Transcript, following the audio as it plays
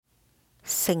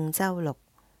聖週六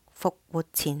復活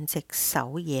前夕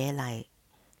守夜禮，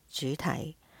主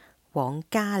題往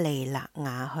加里肋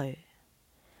亞去。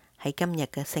喺今日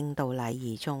嘅聖道禮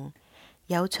儀中，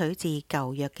有取自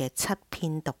舊約嘅7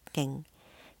篇讀經，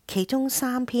其中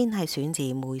3篇係選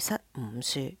自梅瑟五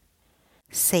書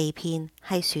，4篇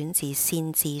係選自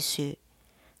先知書。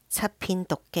7篇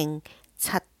讀經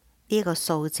7呢個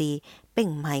數字並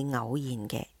唔係偶然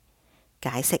嘅，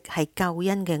解釋係救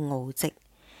恩嘅奧蹟，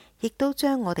亦都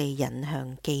將我哋引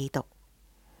向基督。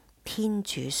天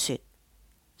主說：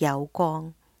有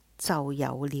光，就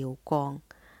有了光。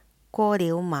過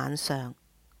了晚上，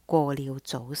過了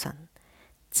早晨，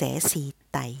這是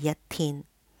第一天。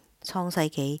創世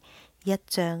紀1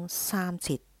章3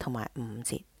節同埋5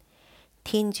節。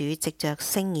天主藉着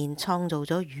聖言創造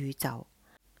咗宇宙，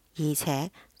而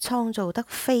且創造得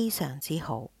非常之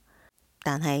好，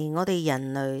但係我哋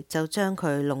人類就將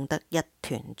佢弄得一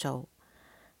團糟。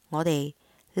我哋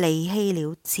離棄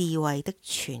了智慧的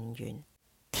泉源，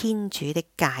天主的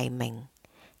誡命，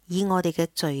以我哋嘅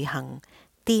罪行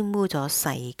玷污咗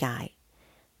世界，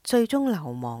最終流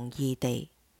亡異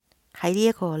地。喺呢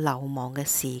一個流亡嘅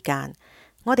時間，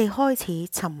我哋開始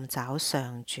尋找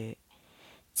上主，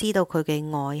知道佢嘅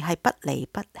愛係不離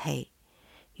不棄。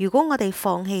如果我哋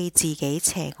放棄自己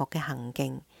邪惡嘅行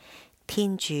徑，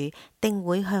天主定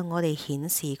會向我哋顯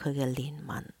示佢嘅憐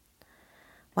憫。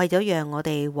為咗讓我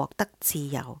哋獲得自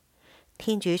由，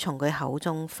天主從佢口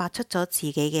中發出咗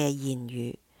自己嘅言語，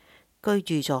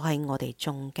居住咗喺我哋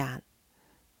中間。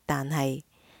但係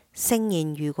聖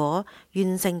言如果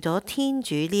完成咗天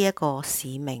主呢一個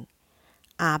使命，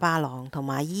亞巴郎同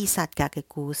埋依撒格嘅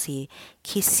故事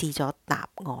揭示咗答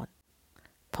案，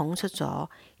捧出咗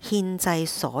獻祭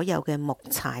所有嘅木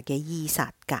柴嘅依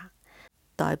撒格，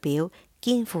代表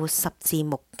肩負十字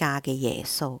木架嘅耶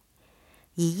穌；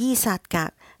而依撒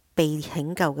格被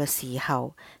拯救嘅時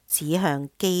候，指向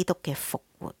基督嘅復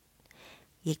活，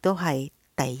亦都係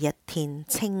第一天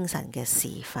清晨嘅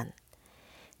時分。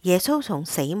耶穌從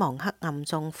死亡黑暗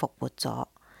中復活咗，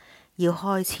要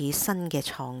開始新嘅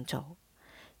創造。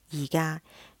而家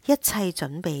一切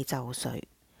準備就緒，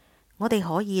我哋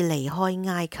可以離開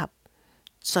埃及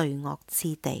罪惡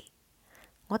之地，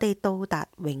我哋到達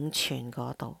永存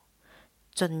嗰度，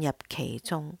進入其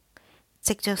中。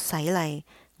藉着洗禮，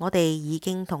我哋已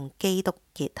經同基督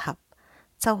結合，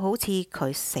就好似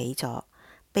佢死咗，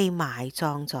被埋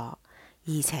葬咗，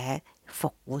而且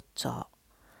復活咗。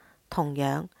同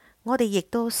樣，我哋亦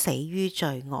都死於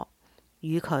罪惡，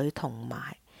與佢同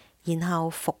埋，然後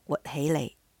復活起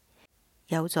嚟，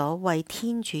有咗為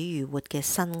天主而活嘅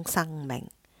新生命。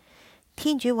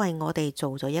天主為我哋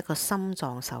做咗一個心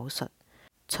臟手術，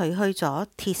除去咗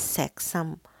鐵石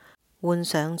心，換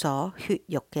上咗血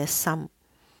肉嘅心。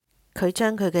佢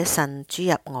將佢嘅神注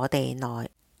入我哋內，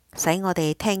使我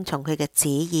哋聽從佢嘅旨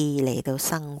意嚟到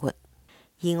生活。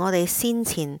而我哋先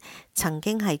前曾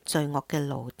經係罪惡嘅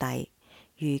奴隸，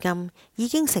如今已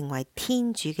經成為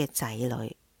天主嘅仔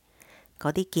女。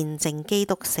嗰啲見證基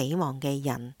督死亡嘅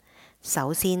人，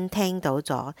首先聽到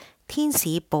咗天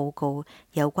使報告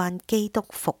有關基督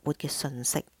復活嘅訊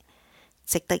息。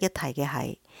值得一提嘅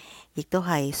係，亦都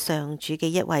係上主嘅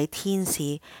一位天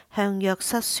使向若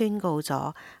瑟宣告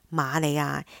咗瑪利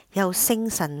亞由聖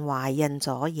神懷孕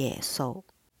咗耶穌。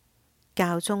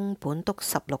教宗本篤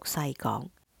16世講，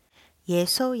耶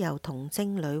穌由童貞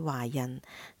女懷孕，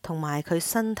同埋佢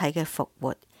身體嘅復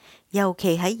活，尤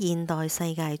其喺現代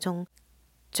世界中，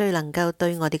最能夠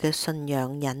對我哋嘅信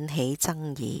仰引起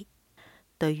爭議。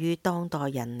對於當代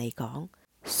人嚟講，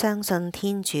相信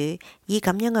天主以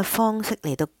咁樣嘅方式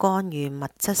嚟到干預物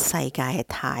質世界係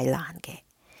太難嘅。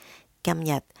今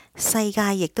日世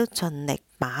界亦都盡力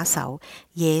把守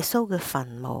耶穌嘅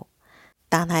墳墓，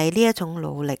但係呢一種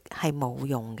努力係冇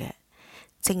用嘅。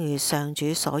正如上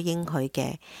主所應許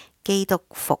嘅，基督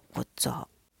復活咗，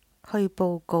去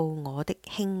報告我的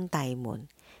兄弟們，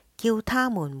叫他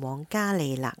們往加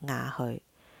里肋亞去，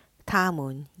他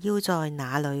們要在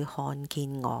那裏看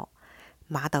見我。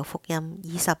瑪竇福音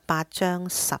28章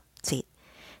10節。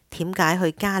點解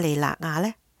去加里肋亞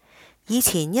呢？以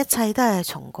前一切都係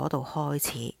從嗰度開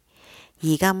始，而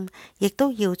今亦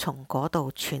都要從嗰度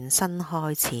全新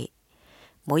開始。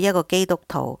每一個基督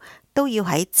徒都要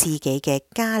喺自己嘅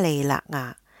加里肋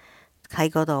亞，喺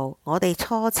嗰度我哋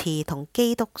初次同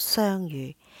基督相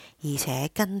遇，而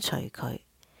且跟隨佢。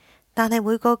但係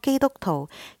每個基督徒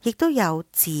亦都有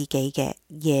自己嘅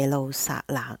耶路撒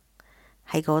冷，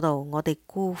喺嗰度我哋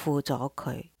辜負咗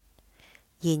佢。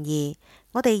然而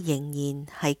我哋仍然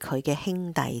係佢嘅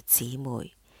兄弟姊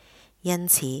妹，因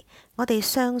此我哋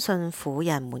相信婦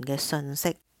人們嘅訊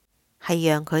息，係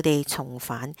讓佢哋重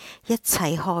返一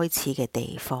切開始嘅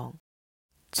地方，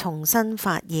重新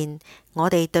發現我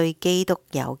哋對基督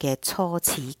有嘅初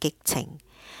始激情，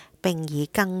並以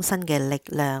更新嘅力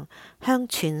量向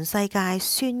全世界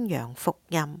宣揚福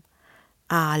音。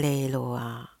阿利路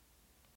亞。